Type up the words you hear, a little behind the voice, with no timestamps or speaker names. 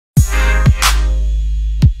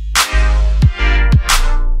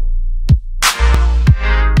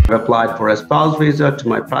applied for a spouse visa to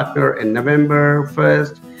my partner in November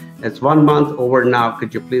 1st. It's 1 month over now.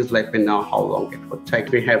 Could you please let me know how long it would take?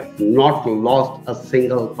 We have not lost a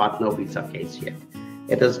single partner visa case yet.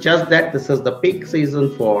 It is just that this is the peak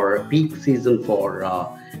season for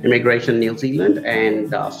immigration New Zealand,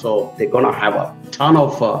 and so they're gonna have a ton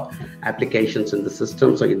of applications in the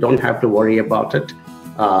system, so you don't have to worry about it.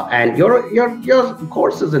 And your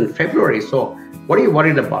course is in February, so what are you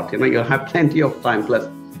worried about? You have plenty of time. Plus,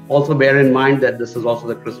 also bear in mind that this is also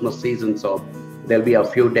the Christmas season, so there'll be a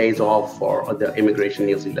few days off for the immigration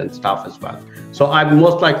New Zealand staff as well. So I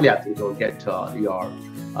think you'll get your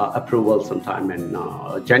approval sometime in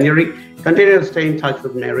January. Continue to stay in touch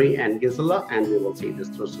with Mary and Gisela, and we will see this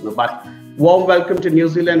through soon. But warm welcome to New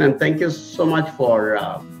Zealand, and thank you so much for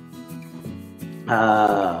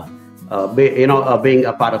being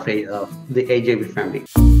a part of the AJB family.